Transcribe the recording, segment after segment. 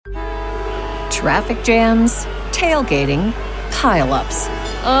Traffic jams, tailgating, pile-ups.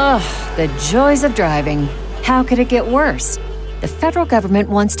 Ugh, the joys of driving. How could it get worse? The federal government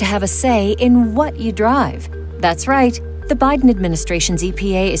wants to have a say in what you drive. That's right. The Biden administration's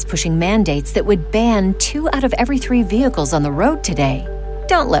EPA is pushing mandates that would ban 2 out of every 3 vehicles on the road today.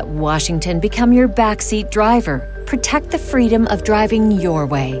 Don't let Washington become your backseat driver. Protect the freedom of driving your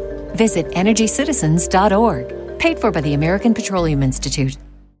way. Visit EnergyCitizens.org. Paid for by the American Petroleum Institute.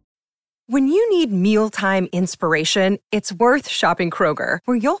 When you need mealtime inspiration, it's worth shopping Kroger,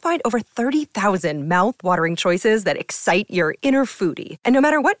 where you'll find over 30,000 mouth-watering choices that excite your inner foodie. And no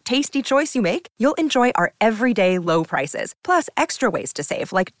matter what tasty choice you make, you'll enjoy our everyday low prices, plus extra ways to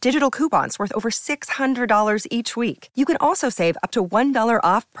save, like digital coupons worth over $600 each week. You can also save up to $1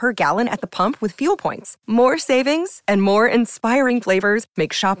 off per gallon at the pump with fuel points. More savings and more inspiring flavors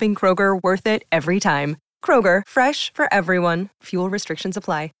make shopping Kroger worth it every time. Kroger, fresh for everyone. Fuel restrictions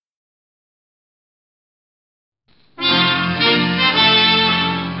apply.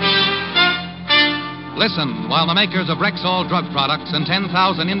 Listen while the makers of Rexall drug products and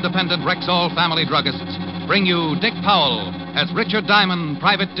 10,000 independent Rexall family druggists bring you Dick Powell as Richard Diamond,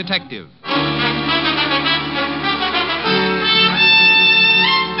 private detective.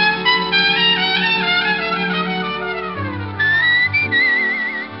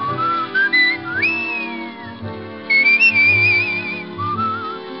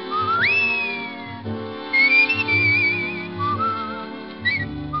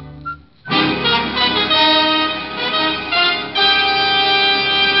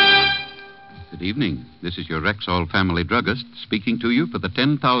 Good evening. This is your Rexall family druggist speaking to you for the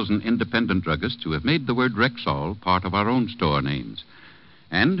 10,000 independent druggists who have made the word Rexall part of our own store names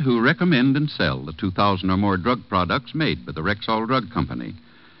and who recommend and sell the 2,000 or more drug products made by the Rexall Drug Company,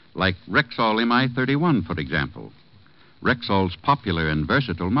 like Rexall MI-31, for example, Rexall's popular and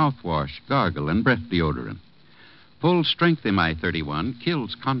versatile mouthwash, gargle, and breath deodorant. Full-strength MI-31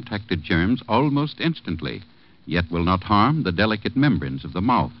 kills contacted germs almost instantly, yet will not harm the delicate membranes of the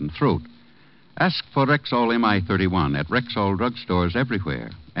mouth and throat. Ask for Rexall MI-31 at Rexall drugstores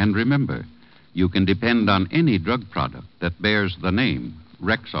everywhere. And remember, you can depend on any drug product that bears the name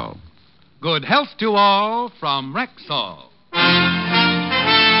Rexall. Good health to all from Rexall.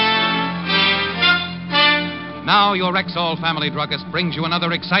 Now your Rexall family druggist brings you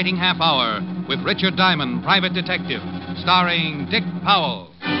another exciting half hour with Richard Diamond, private detective, starring Dick Powell.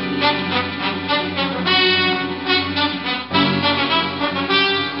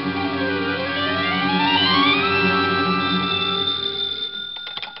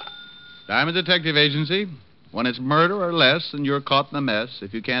 Diamond Detective Agency. When it's murder or less and you're caught in a mess,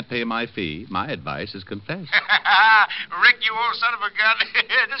 if you can't pay my fee, my advice is confess. Rick, you old son of a gun.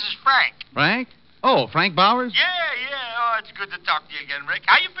 This is Frank. Frank? Oh, Frank Bowers? Yeah. Oh, it's good to talk to you again, Rick.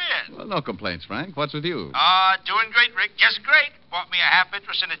 How you been? Well, no complaints, Frank. What's with you? Doing great, Rick. Just great. Bought me a half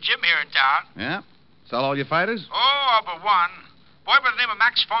interest in a gym here in town. Yeah? Sell all your fighters? Oh, all but one. Boy by the name of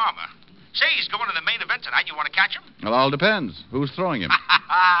Max Farmer. Say, he's going to the main event tonight. You want to catch him? Well, all depends. Who's throwing him?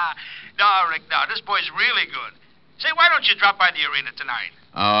 No, Rick, no. This boy's really good. Say, why don't you drop by the arena tonight?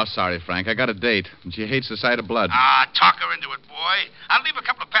 Oh, sorry, Frank. I got a date, and she hates the sight of blood. Talk her into it, boy. I'll leave a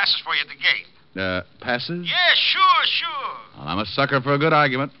couple of passes for you at the gate. Passes? Yeah, sure. Well, I'm a sucker for a good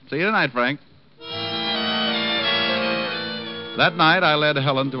argument. See you tonight, Frank. That night, I led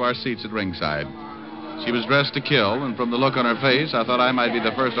Helen to our seats at ringside. She was dressed to kill, and from the look on her face, I thought I might be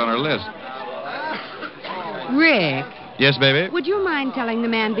the first on her list. Rick. Yes, baby? Would you mind telling the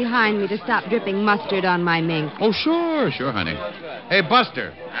man behind me to stop dripping mustard on my mink? Oh, sure, honey. Hey,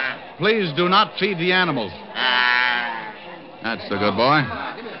 Buster, please do not feed the animals. That's the good boy.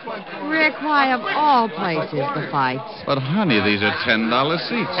 Rick, why of all places the fights? But, honey, these are $10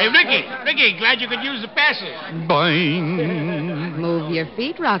 seats. Hey, Ricky, glad you could use the passes. Boing. Move your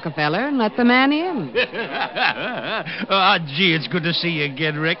feet, Rockefeller, and let the man in. Gee, it's good to see you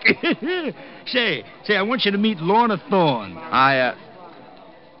again, Rick. Say, I want you to meet Lorna Thorne.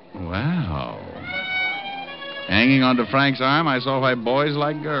 Wow. Hanging onto Frank's arm, I saw why boys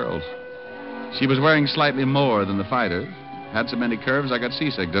like girls. She was wearing slightly more than the fighters. Had so many curves I got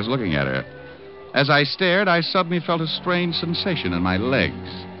seasick just looking at her. As I stared, I suddenly felt a strange sensation in my legs.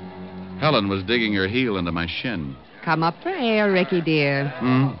 Helen was digging her heel into my shin. Come up for air, Ricky, dear.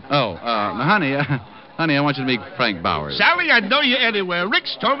 Honey, I want you to meet Frank Bowers. Sally, I know you anywhere.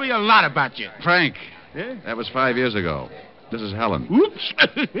 Rick's told me a lot about you. Frank. Yeah? That was 5 years ago. This is Helen. Oops.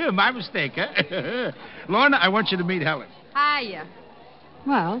 My mistake, huh? Lorna, I want you to meet Helen. Hiya.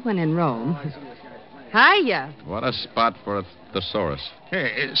 Well, when in Rome. Hiya. What a spot for a thesaurus.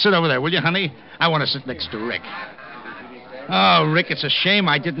 Hey, sit over there, will you, honey? I want to sit next to Rick. Oh, Rick, it's a shame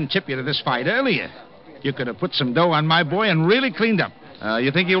I didn't tip you to this fight earlier. You could have put some dough on my boy and really cleaned up.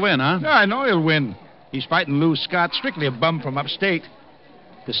 You think he'll win, huh? Yeah, I know he'll win. He's fighting Lou Scott, strictly a bum from upstate.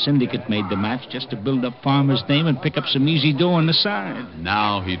 The syndicate made the match just to build up Farmer's name and pick up some easy dough on the side.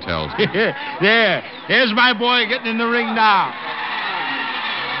 Now he tells me. Here's my boy getting in the ring now.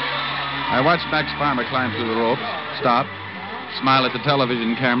 I watched Max Farmer climb through the ropes, stop, smile at the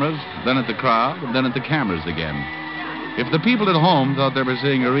television cameras, then at the crowd, and then at the cameras again. If the people at home thought they were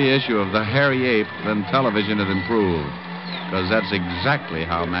seeing a reissue of The Hairy Ape, then television had improved. Because that's exactly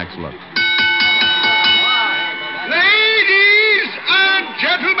how Max looked. Ladies and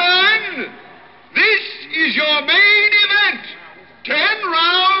gentlemen, this is your main event. 10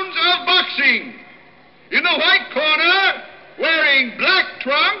 rounds of boxing. In the white corner, wearing black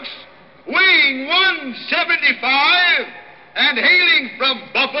trunks, weighing 175, and hailing from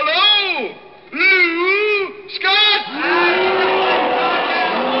Buffalo, Lou Scott.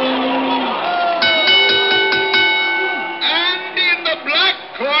 And in the black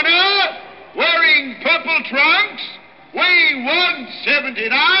corner, wearing purple trunks, weighing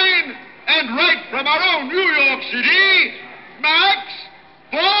 179, and right from our own New York City, Max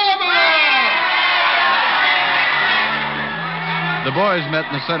Farmer. The boys met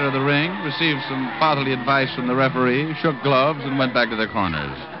in the center of the ring, received some fatherly advice from the referee, shook gloves, and went back to their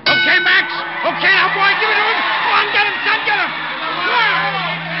corners. Okay, Max. Okay, now, boy, give it to him. Come on, get him, son, get him.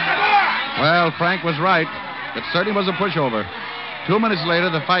 Come on. Well, Frank was right. It certainly was a pushover. 2 minutes later,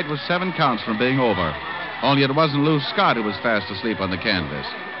 the fight was 7 counts from being over. Only it wasn't Lou Scott who was fast asleep on the canvas.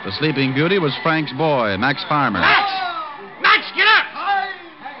 The sleeping beauty was Frank's boy, Max Farmer. Max! Max, get up!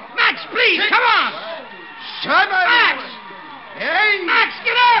 Max, please, come on! Max! Hey! Max,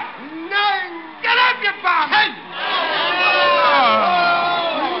 get up! Get up, you bum!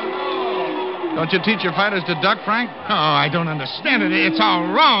 Don't you teach your fighters to duck, Frank? Oh, I don't understand it. It's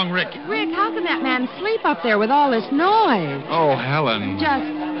all wrong, Rick. Rick, how can that man sleep up there with all this noise? Oh, Helen. Just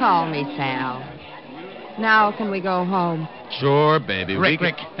call me Sal. Now can we go home? Sure, baby. Rick,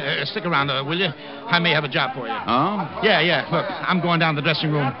 stick around, will you? I may have a job for you. Oh? Yeah. Look, I'm going down to the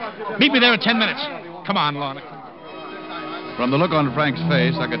dressing room. Meet me there in 10 minutes. Come on, Lorna. From the look on Frank's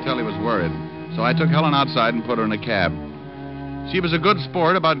face, I could tell he was worried. So I took Helen outside and put her in a cab. She was a good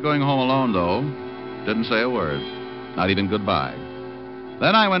sport about going home alone, though. Didn't say a word. Not even goodbye.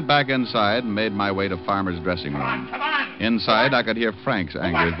 Then I went back inside and made my way to Farmer's dressing room. Come on. Inside, I could hear Frank's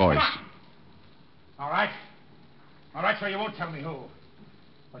angry voice. All right, so you won't tell me who.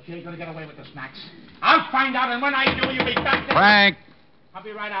 But you ain't going to get away with this, Max. I'll find out, and when I do, you'll be back there. Frank! I'll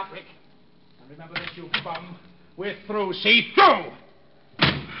be right out, Rick. And remember this, you bum. We're through. See? Through!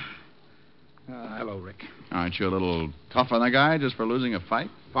 Hello, Rick. Aren't you a little tough on the guy just for losing a fight?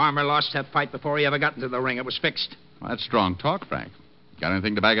 Farmer lost that fight before he ever got into the ring. It was fixed. Well, that's strong talk, Frank. Got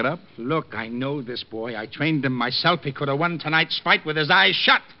anything to back it up? Look, I know this boy. I trained him myself. He could have won tonight's fight with his eyes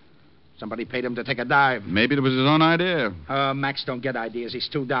shut. Somebody paid him to take a dive. Maybe it was his own idea. Max don't get ideas. He's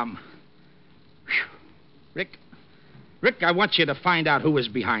too dumb. Whew. Rick, I want you to find out who is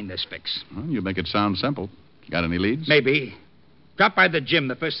behind this fix. Well, you make it sound simple. Got any leads? Maybe. Drop by the gym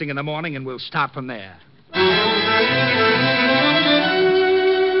the first thing in the morning, and we'll start from there.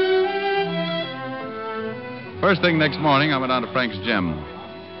 First thing next morning, I went down to Frank's gym.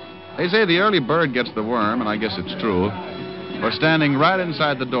 They say the early bird gets the worm, and I guess it's true. For standing right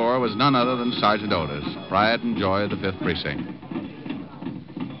inside the door was none other than Sergeant Otis, pride and joy of the 5th Precinct.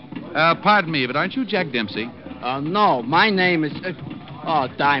 Pardon me, but aren't you Jack Dempsey? No, my name is...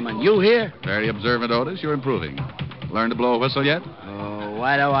 Diamond, you here? Very observant, Otis. You're improving. Learned to blow a whistle yet?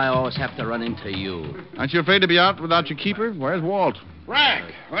 Why do I always have to run into you? Aren't you afraid to be out without your keeper? Where's Walt?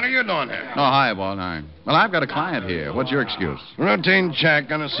 Frank, what are you doing here? Oh, hi, Walt. Hi. Well, I've got a client here. What's your excuse? Routine check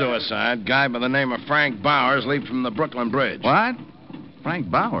on a suicide. Guy by the name of Frank Bowers leaped from the Brooklyn Bridge. What?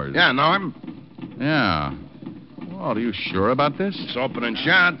 Frank Bowers? Yeah, know him? Yeah. Walt, are you sure about this? It's open and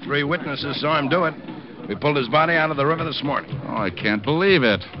shut. 3 witnesses saw him do it. We pulled his body out of the river this morning. Oh, I can't believe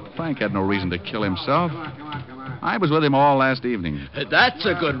it. Frank had no reason to kill himself. I was with him all last evening. That's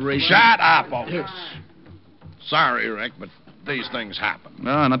a good reason. Shut up, Otis. Sorry, Rick, but these things happen.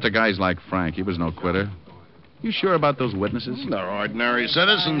 No, not to guys like Frank. He was no quitter. You sure about those witnesses? They're ordinary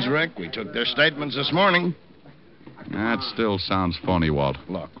citizens, Rick. We took their statements this morning. That still sounds phony, Walt.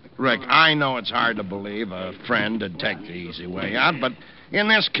 Look, Rick, I know it's hard to believe a friend would take the easy way out, but in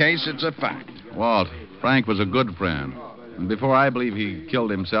this case, it's a fact. Walt, Frank was a good friend. And before I believe he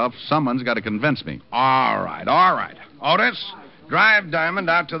killed himself, someone's got to convince me. All right. Otis, drive Diamond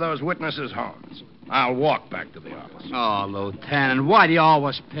out to those witnesses' homes. I'll walk back to the office. Oh, Lieutenant, why do you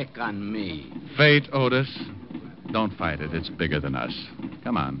always pick on me? Fate, Otis. Don't fight it. It's bigger than us.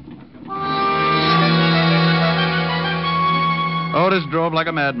 Come on. Otis drove like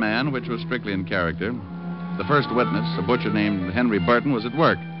a madman, which was strictly in character. The first witness, a butcher named Henry Burton, was at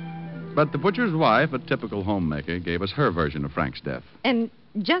work. But the butcher's wife, a typical homemaker, gave us her version of Frank's death. And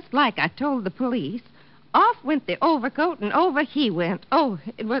just like I told the police, off went the overcoat and over he went. Oh,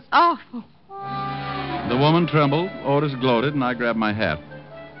 it was awful. The woman trembled, Otis gloated, and I grabbed my hat.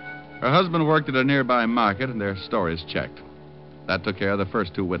 Her husband worked at a nearby market, and their stories checked. That took care of the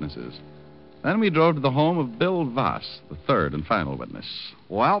first two witnesses. Then we drove to the home of Bill Voss, the third and final witness.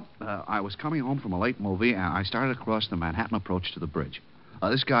 Well, I was coming home from a late movie, and I started across the Manhattan approach to the bridge.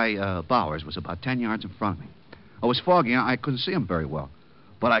 This guy, Bowers, was about 10 yards in front of me. It was foggy. I couldn't see him very well,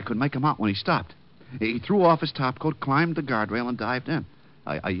 but I could make him out when he stopped. He threw off his topcoat, climbed the guardrail, and dived in.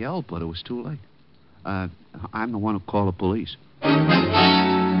 I yelled, but it was too late. I'm the one who called the police.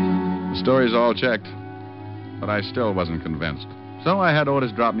 The stories all checked, but I still wasn't convinced. So I had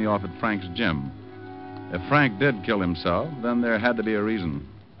Otis drop me off at Frank's gym. If Frank did kill himself, then there had to be a reason.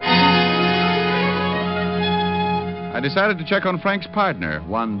 I decided to check on Frank's partner,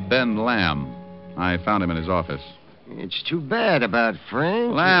 one Ben Lamb. I found him in his office. It's too bad about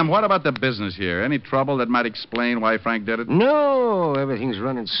Frank. Lamb, what about the business here? Any trouble that might explain why Frank did it? No, everything's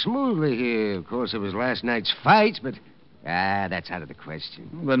running smoothly here. Of course, it was last night's fight, but that's out of the question.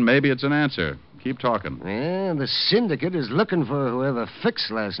 Well, then maybe it's an answer. Keep talking. Yeah, the syndicate is looking for whoever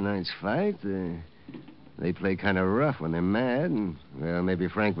fixed last night's fight. They play kind of rough when they're mad, and, well, maybe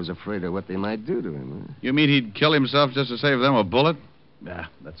Frank was afraid of what they might do to him. Huh? You mean he'd kill himself just to save them a bullet?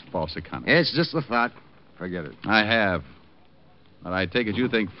 That's false economy. It's just a thought. Forget it. I have. But I take it you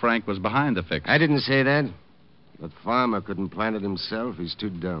think Frank was behind the fix. I didn't say that. But Farmer couldn't plan it himself. He's too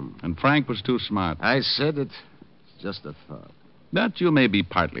dumb. And Frank was too smart. I said it. It's just a thought. But you may be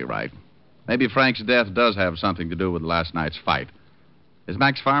partly right. Maybe Frank's death does have something to do with last night's fight. Is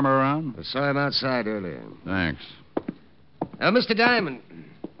Max Farmer around? I saw him outside earlier. Thanks. Mr. Diamond,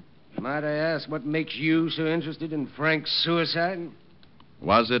 might I ask what makes you so interested in Frank's suicide?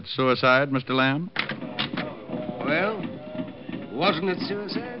 Was it suicide, Mr. Lamb? Well, wasn't it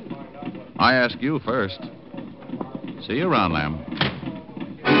suicide? I ask you first. See you around, Lamb.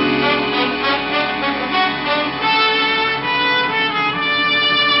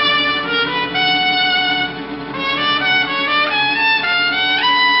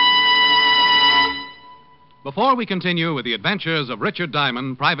 Before we continue with the adventures of Richard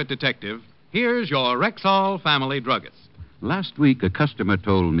Diamond, private detective, here's your Rexall family druggist. Last week, a customer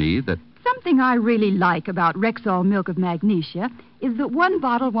told me that something I really like about Rexall Milk of Magnesia is that one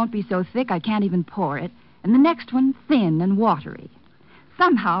bottle won't be so thick I can't even pour it, and the next one thin and watery.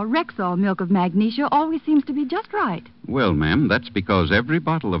 Somehow, Rexall Milk of Magnesia always seems to be just right. Well, ma'am, that's because every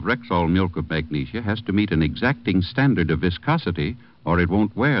bottle of Rexall Milk of Magnesia has to meet an exacting standard of viscosity, or it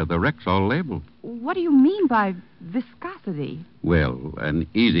won't wear the Rexall label. What do you mean by viscosity? Well, an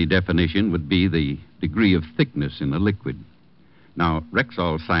easy definition would be the degree of thickness in a liquid. Now,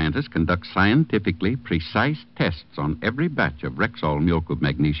 Rexall scientists conduct scientifically precise tests on every batch of Rexall Milk of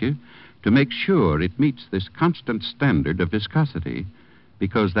Magnesia to make sure it meets this constant standard of viscosity,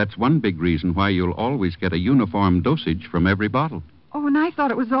 because that's one big reason why you'll always get a uniform dosage from every bottle. Oh, and I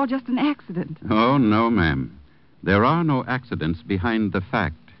thought it was all just an accident. Oh, no, ma'am. There are no accidents behind the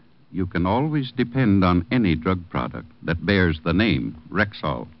fact. You can always depend on any drug product that bears the name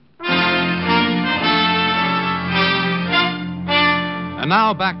Rexall. And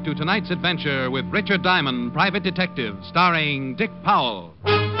now back to tonight's adventure with Richard Diamond, private detective, starring Dick Powell.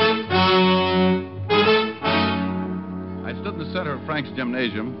 I stood in the center of Frank's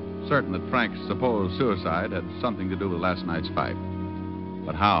gymnasium, certain that Frank's supposed suicide had something to do with last night's fight.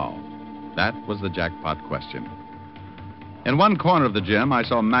 But how? That was the jackpot question. In one corner of the gym, I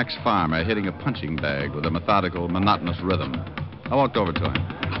saw Max Farmer hitting a punching bag with a methodical, monotonous rhythm. I walked over to him.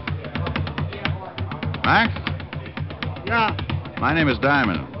 Max? Yeah. My name is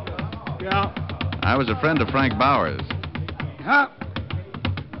Diamond. Yeah. I was a friend of Frank Bowers. Yeah.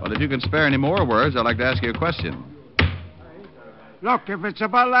 Well, if you can spare any more words, I'd like to ask you a question. Look, if it's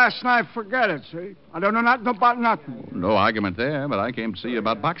about last night, forget it, see? I don't know nothing about nothing. No argument there, but I came to see you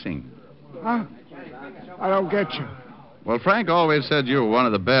about boxing. Huh? I don't get you. Well, Frank always said you were one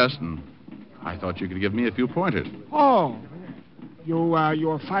of the best, and I thought you could give me a few pointers. Oh. You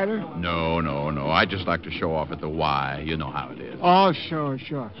a fighter? No. I just like to show off at the Y. You know how it is. Oh, sure.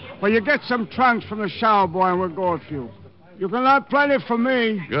 Well, you get some trunks from the shower boy, and we'll go with you. You can learn plenty from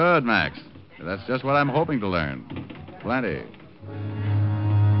me. Good, Max. That's just what I'm hoping to learn. Plenty.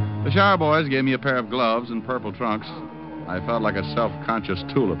 The shower boys gave me a pair of gloves and purple trunks. I felt like a self-conscious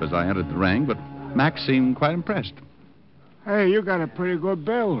tulip as I entered the ring, but Max seemed quite impressed. Hey, you got a pretty good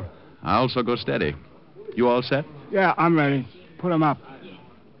build. I also go steady. You all set? Yeah, I'm ready. Put him up.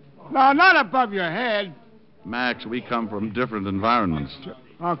 No, not above your head. Max, we come from different environments.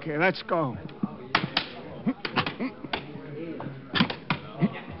 Okay, let's go.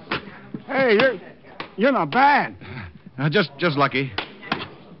 Hey, you're not bad. Just lucky.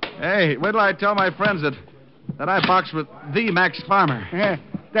 Hey, wait till I tell my friends that I box with the Max Farmer. Yeah,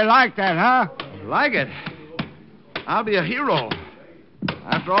 they like that, huh? Like it? I'll be a hero.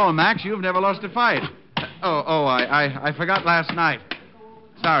 After all, Max, you've never lost a fight. I forgot last night.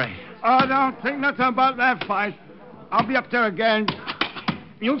 Sorry. Oh, don't think nothing about that fight. I'll be up there again.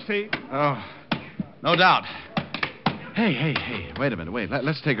 You'll see. Oh, no doubt. Hey, wait a minute. Wait,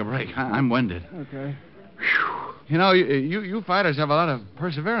 let's take a break. I'm winded. Okay. You know, you fighters have a lot of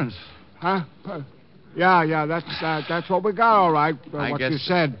perseverance. Huh? Yeah, that's what we got, all right, you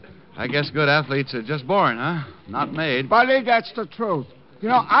said. I guess good athletes are just born, huh? Not made. Buddy, that's the truth. You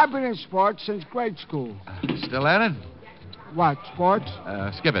know, I've been in sports since grade school. Still at it? What, sports?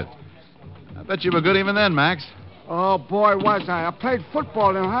 Skip it. I bet you were good even then, Max. Oh, boy, was I. I played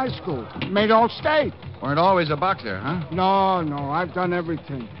football in high school. Made All-State. Weren't always a boxer, huh? No, I've done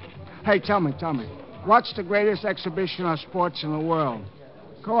everything. Hey, tell me. What's the greatest exhibition of sports in the world?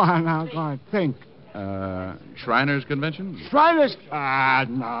 Go on now, go on. Think. Shriners Convention? Shriners?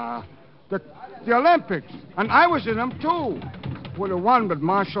 Nah. The Olympics. And I was in them, too. Would have won, but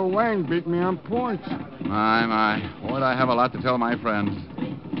Marshall Wayne beat me on points. My. Boy, I have a lot to tell my friends.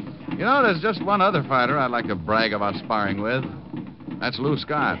 You know, there's just one other fighter I'd like to brag about sparring with. That's Lou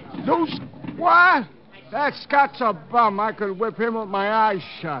Scott. What? That Scott's a bum. I could whip him with my eyes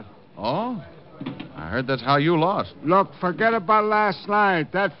shut. Oh? I heard that's how you lost. Look, forget about last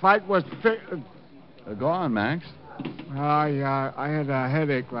night. That fight was... Go on, Max. Oh, yeah, I had a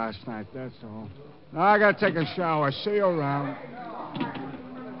headache last night, that's all. Now I gotta take a shower. See you around.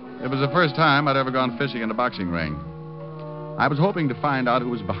 It was the first time I'd ever gone fishing in a boxing ring. I was hoping to find out who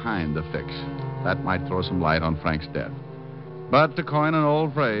was behind the fix. That might throw some light on Frank's death. But to coin an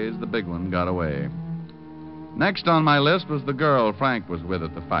old phrase, the big one got away. Next on my list was the girl Frank was with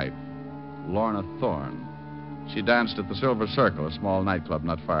at the fight, Lorna Thorne. She danced at the Silver Circle, a small nightclub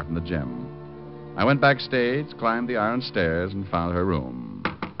not far from the gym. I went backstage, climbed the iron stairs, and found her room.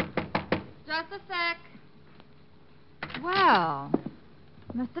 Just a sec. Well,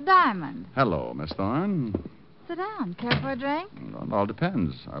 Mr. Diamond. Hello, Miss Thorne. Sit down. Care for a drink? It all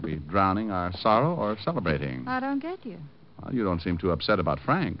depends. Are we drowning our sorrow or celebrating? I don't get you. Well, you don't seem too upset about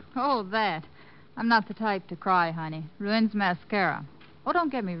Frank. Oh, that. I'm not the type to cry, honey. Ruins mascara. Oh, don't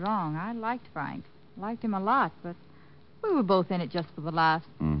get me wrong. I liked Frank. Liked him a lot, but we were both in it just for the laughs.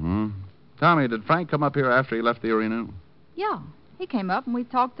 Mm-hmm. Tell me, did Frank come up here after he left the arena? Yeah. He came up and we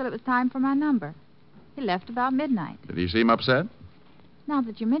talked till it was time for my number. He left about midnight. Did he seem upset? Now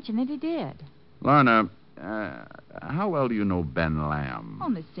that you mention it, he did. Lorna, how well do you know Ben Lamb?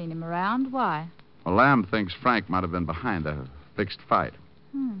 Only seen him around. Why? Well, Lamb thinks Frank might have been behind the fixed fight.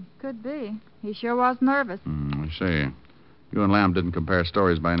 Could be. He sure was nervous. I see. You and Lamb didn't compare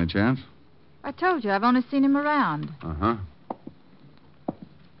stories by any chance? I told you, I've only seen him around. Uh-huh.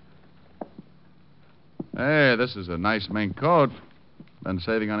 Hey, this is a nice mink coat. Been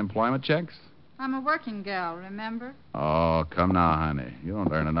saving unemployment checks? I'm a working gal, remember? Oh, come now, honey. You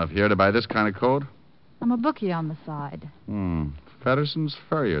don't earn enough here to buy this kind of coat. I'm a bookie on the side. Fedderson's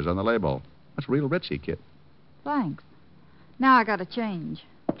Furriers on the label. That's real richy, kid. Thanks. Now I gotta change.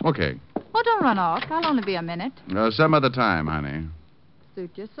 Okay. Oh, don't run off. I'll only be a minute. Some other time, honey.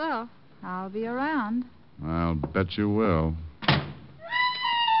 Suit yourself. I'll be around. I'll bet you will.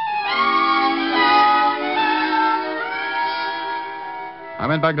 I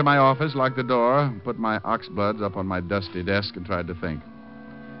went back to my office, locked the door, put my oxbloods up on my dusty desk, and tried to think.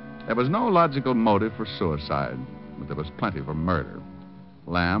 There was no logical motive for suicide, but there was plenty for murder.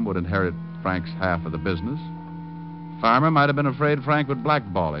 Lamb would inherit Frank's half of the business. Farmer might have been afraid Frank would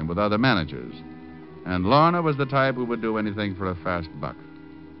blackball him with other managers. And Lorna was the type who would do anything for a fast buck.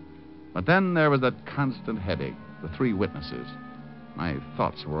 But then there was that constant headache, the three witnesses. My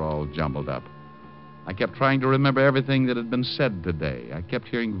thoughts were all jumbled up. I kept trying to remember everything that had been said today. I kept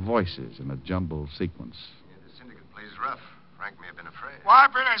hearing voices in a jumbled sequence. Yeah, the syndicate plays rough. Frank may have been afraid. Well,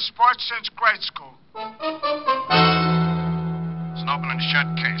 I've been in sports since grade school. It's an open and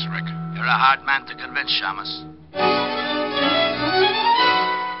shut case, Rick. You're a hard man to convince, Shamus.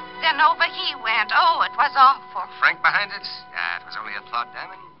 Then over he went. Oh, it was awful. Frank behind it? Yeah, it was only a thought,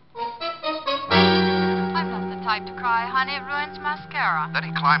 Diamond. I'm not the type to cry, honey. It ruins mascara. Then he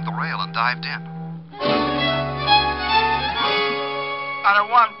climbed the rail and dived in. I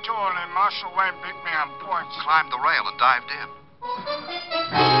don't want too, only Marshal Wayne beat me on points. Climbed the rail and dived in.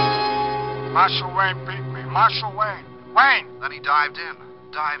 Marshal Wayne beat me. Marshal Wayne. Wayne! Then he dived in.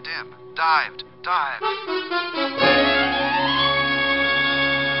 Dived.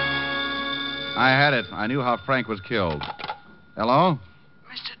 I had it. I knew how Frank was killed. Hello?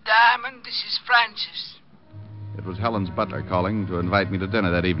 Mr. Diamond, this is Francis. It was Helen's butler calling to invite me to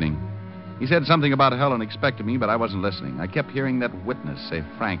dinner that evening. He said something about Helen expecting me, but I wasn't listening. I kept hearing that witness say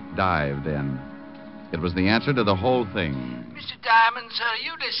Frank dived in. It was the answer to the whole thing. Mr. Diamond, sir, are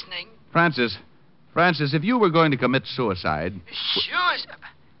you listening? Francis, if you were going to commit suicide... Sure, sir.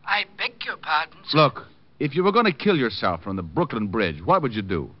 I beg your pardon, sir. Look, if you were going to kill yourself from the Brooklyn Bridge, what would you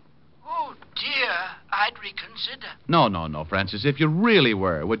do? Oh, dear, I'd reconsider. No, Francis. If you really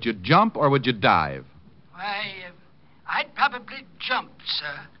were, would you jump or would you dive? Why, I'd probably jump,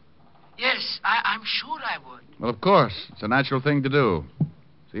 sir. Yes, I'm sure I would. Well, of course. It's a natural thing to do.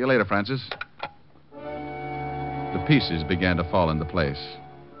 See you later, Francis. The pieces began to fall into place.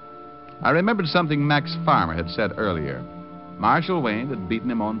 I remembered something Max Farmer had said earlier. Marshal Wayne had beaten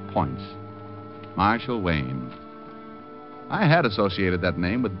him on points. Marshal Wayne. I had associated that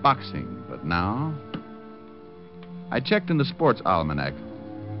name with boxing, but now... I checked in the sports almanac.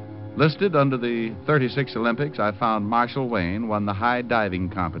 Listed under the 36 Olympics, I found Marshal Wayne won the high diving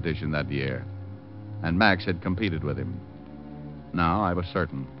competition that year. And Max had competed with him. Now I was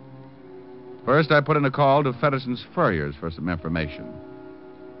certain. First, I put in a call to Fedderson's Furriers for some information.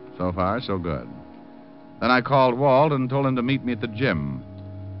 So far, so good. Then I called Walt and told him to meet me at the gym.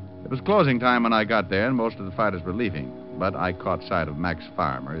 It was closing time when I got there, and most of the fighters were leaving. But I caught sight of Max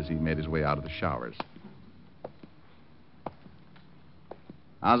Farmer as he made his way out of the showers.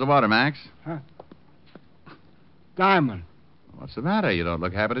 How's the water, Max? Huh? Diamond. What's the matter? You don't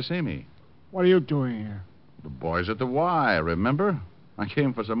look happy to see me. What are you doing here? The boys at the Y, remember? I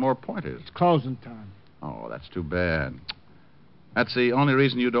came for some more pointers. It's closing time. Oh, that's too bad. That's the only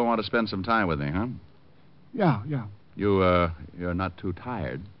reason you don't want to spend some time with me, huh? Yeah. You're not too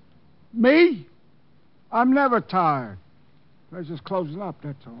tired. Me? I'm never tired. Place is closing up,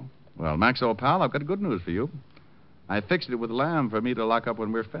 that's all. Well, Max, old pal, I've got good news for you. I fixed it with Lamb for me to lock up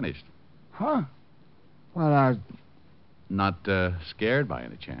when we're finished. Huh? Well, Not scared by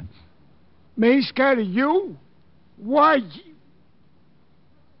any chance? Me scared of you? Why?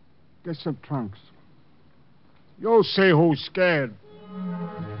 Get some trunks. You'll see who's scared.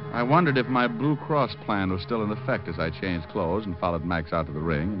 I wondered if my Blue Cross plan was still in effect as I changed clothes and followed Max out to the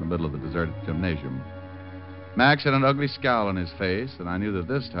ring in the middle of the deserted gymnasium. Max had an ugly scowl on his face, and I knew that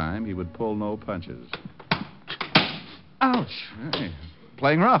this time he would pull no punches. Ouch. Hey,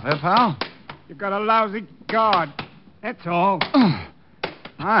 playing rough, eh, pal? You got a lousy guard. That's all.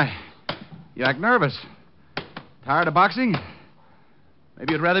 Hi. You act nervous. Tired of boxing?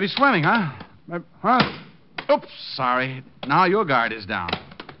 Maybe you'd rather be swimming, huh? Huh? Oops, sorry. Now your guard is down.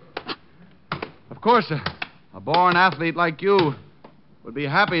 Of course, a born athlete like you would be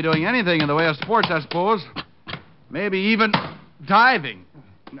happy doing anything in the way of sports, I suppose. Maybe even diving.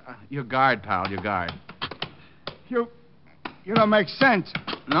 Your guard, pal, your guard. You don't make sense.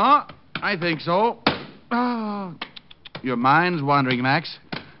 No, I think so. Oh, your mind's wandering, Max.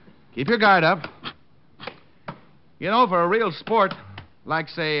 Keep your guard up. You know, for a real sport, like,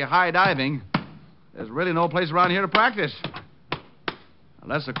 say, high diving, there's really no place around here to practice.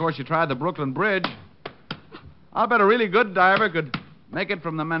 Unless, of course, you tried the Brooklyn Bridge. I'll bet a really good diver could make it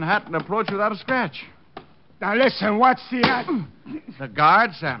from the Manhattan approach without a scratch. Now, listen, what's the... The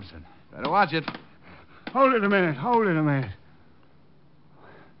guard, Samson. Better watch it. Hold it a minute.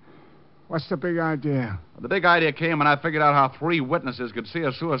 What's the big idea? The big idea came when I figured out how 3 witnesses could see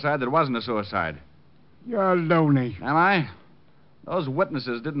a suicide that wasn't a suicide. You're loony. Am I? Those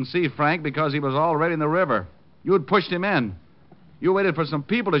witnesses didn't see Frank because he was already in the river. You had pushed him in. You waited for some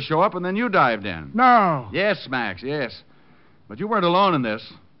people to show up, and then you dived in. No. Yes, Max, yes. But you weren't alone in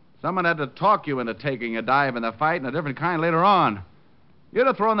this. Someone had to talk you into taking a dive in the fight, and a different kind later on. You'd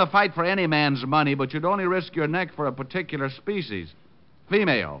have thrown the fight for any man's money, but you'd only risk your neck for a particular species.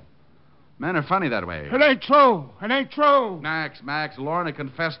 Female. Men are funny that way. It ain't true. Max, Lorna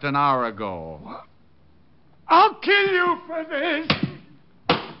confessed an hour ago. What? I'll kill you for this.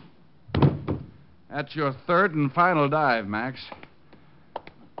 That's your 3rd and final dive, Max.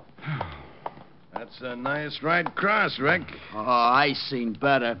 That's a nice right cross, Rick. Oh, I seen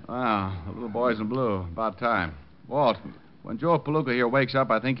better. Ah, the little boy's in blue. About time. Walt, when Joe Palooka here wakes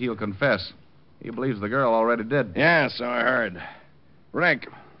up, I think he'll confess. He believes the girl already did. Yeah, so I heard. Rick,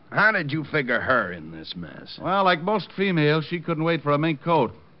 how did you figure her in this mess? Well, like most females, she couldn't wait for a mink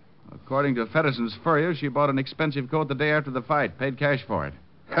coat. According to Fedderson's Furrier, she bought an expensive coat the day after the fight, paid cash for it.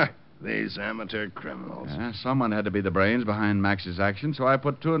 These amateur criminals. Yeah, someone had to be the brains behind Max's action, so I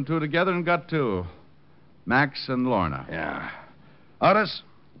put two and two together and got two. Max and Lorna. Yeah. Otis,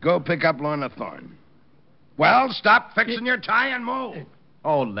 go pick up Lorna Thorne. Well, stop fixing your tie and move.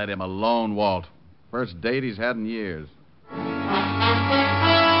 Oh, let him alone, Walt. First date he's had in years.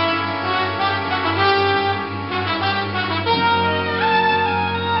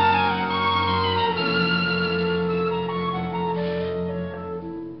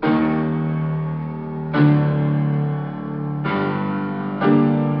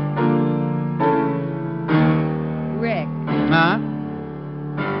 Rick. Huh?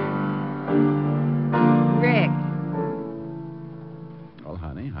 Rick, Well,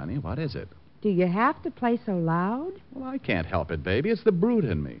 honey, what is it? do you have to play so loud? Well, I can't help it, baby. It's the brute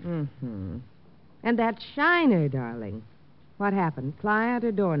in me. Mm-hmm. And that shiner, darling. What happened? Client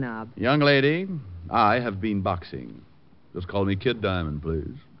or doorknob? Young lady, I have been boxing. Just call me Kid Diamond,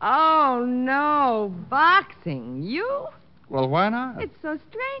 please. Oh, no. Boxing. You? Well, why not? It's so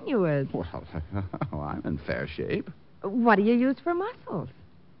strenuous. Well, I'm in fair shape. What do you use for muscles?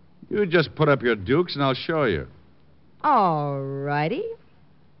 You just put up your dukes and I'll show you. All righty.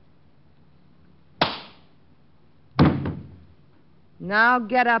 Now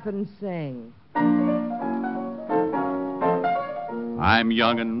get up and sing. I'm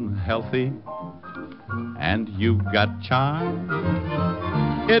young and healthy, and you've got charm.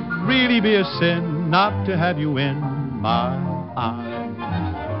 It'd really be a sin not to have you in my arms.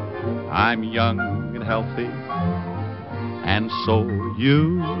 I'm young and healthy, and so are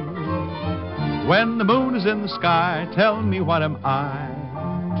you. When the moon is in the sky, tell me what am I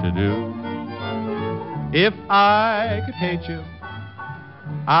to do? If I could hate you,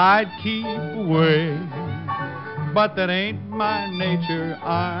 I'd keep away. But that ain't my nature.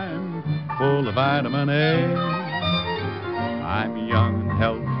 I'm full of vitamin A. I'm young and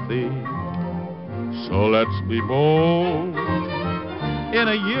healthy, so let's be bold. In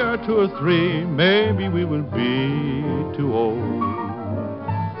a year or two or three, maybe we will be too old.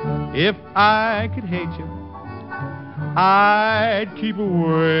 If I could hate you, I'd keep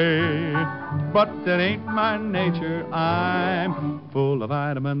away. But that ain't my nature. I'm full of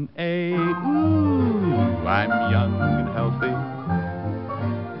vitamin A. Ooh, I'm young and healthy,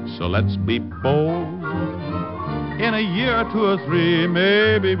 so let's be bold. In a year or two or three,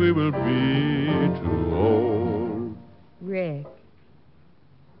 maybe we will be too old. Rick,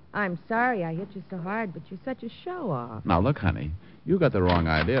 I'm sorry I hit you so hard, but you're such a show-off. Now, look, honey, you got the wrong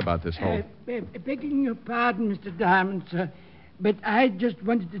idea about this whole... Begging your pardon, Mr. Diamond, sir, but I just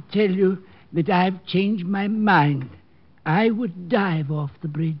wanted to tell you that I've changed my mind. I would dive off the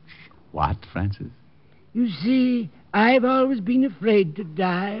bridge. What, Francis? You see, I've always been afraid to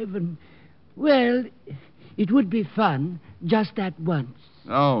dive, and, well, it would be fun just that once.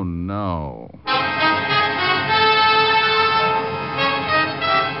 Oh, no.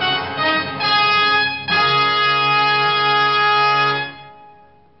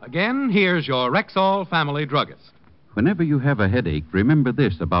 Again, here's your Rexall family druggist. Whenever you have a headache, remember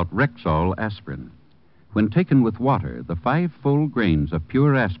this about Rexall aspirin. When taken with water, the 5 full grains of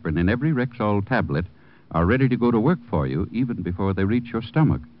pure aspirin in every Rexall tablet are ready to go to work for you even before they reach your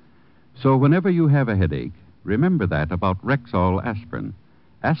stomach. So whenever you have a headache, remember that about Rexall aspirin.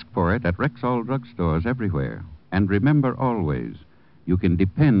 Ask for it at Rexall drugstores everywhere. And remember always, you can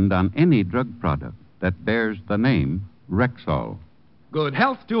depend on any drug product that bears the name Rexall. Good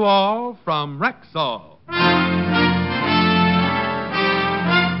health to all from Rexall.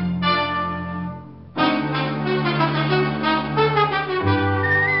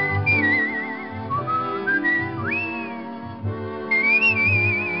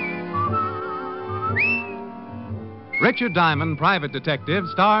 Richard Diamond, Private Detective,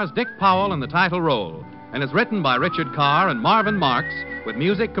 stars Dick Powell in the title role and is written by Richard Carr and Marvin Marks with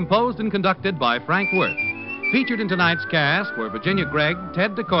music composed and conducted by Frank Worth. Featured in tonight's cast were Virginia Gregg,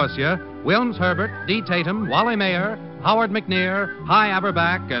 Ted DeCorsia, Wilms Herbert, Dee Tatum, Wally Mayer, Howard McNear, Hy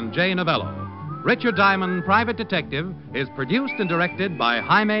Aberback, and Jay Novello. Richard Diamond, Private Detective, is produced and directed by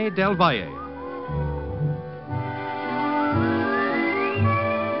Jaime Del Valle.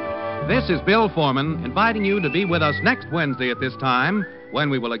 This is Bill Foreman inviting you to be with us next Wednesday at this time when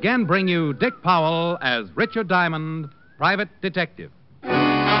we will again bring you Dick Powell as Richard Diamond, Private Detective.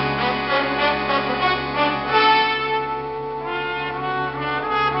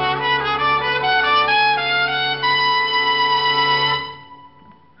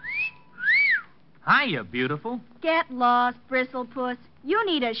 Hiya, beautiful. Get lost, Bristlepuss. You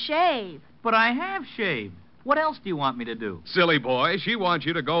need a shave. But I have shaved. What else do you want me to do? Silly boy, she wants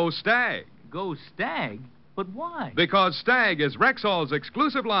you to go stag. Go stag? But why? Because Stag is Rexall's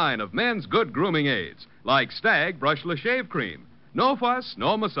exclusive line of men's good grooming aids, like Stag Brushless Shave Cream. No fuss,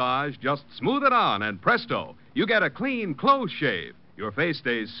 no massage, just smooth it on, and presto, you get a clean, close shave. Your face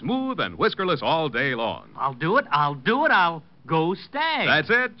stays smooth and whiskerless all day long. I'll do it. I'll go Stag.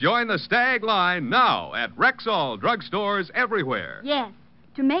 That's it. Join the Stag line now at Rexall drugstores everywhere. Yes,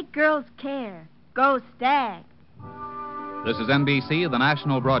 to make girls care. Go Stag. This is NBC, the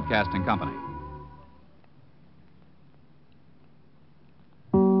National Broadcasting Company.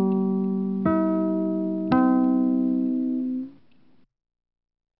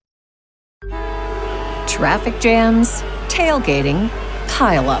 Traffic jams, tailgating,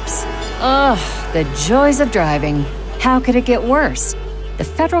 pile-ups. Ugh, the joys of driving. How could it get worse? The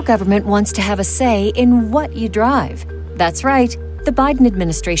federal government wants to have a say in what you drive. That's right. The Biden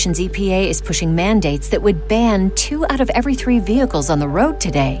administration's EPA is pushing mandates that would ban 2 out of every 3 vehicles on the road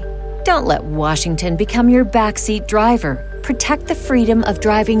today. Don't let Washington become your backseat driver. Protect the freedom of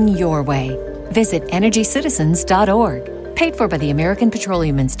driving your way. Visit EnergyCitizens.org. Paid for by the American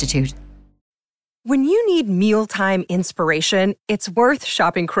Petroleum Institute. When you need mealtime inspiration, it's worth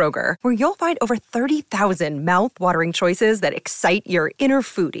shopping Kroger, where you'll find over 30,000 mouth-watering choices that excite your inner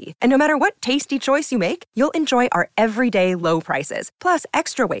foodie. And no matter what tasty choice you make, you'll enjoy our everyday low prices, plus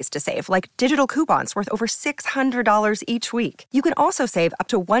extra ways to save, like digital coupons worth over $600 each week. You can also save up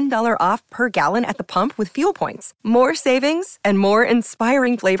to $1 off per gallon at the pump with fuel points. More savings and more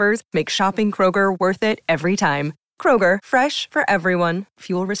inspiring flavors make shopping Kroger worth it every time. Kroger, fresh for everyone.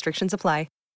 Fuel restrictions apply.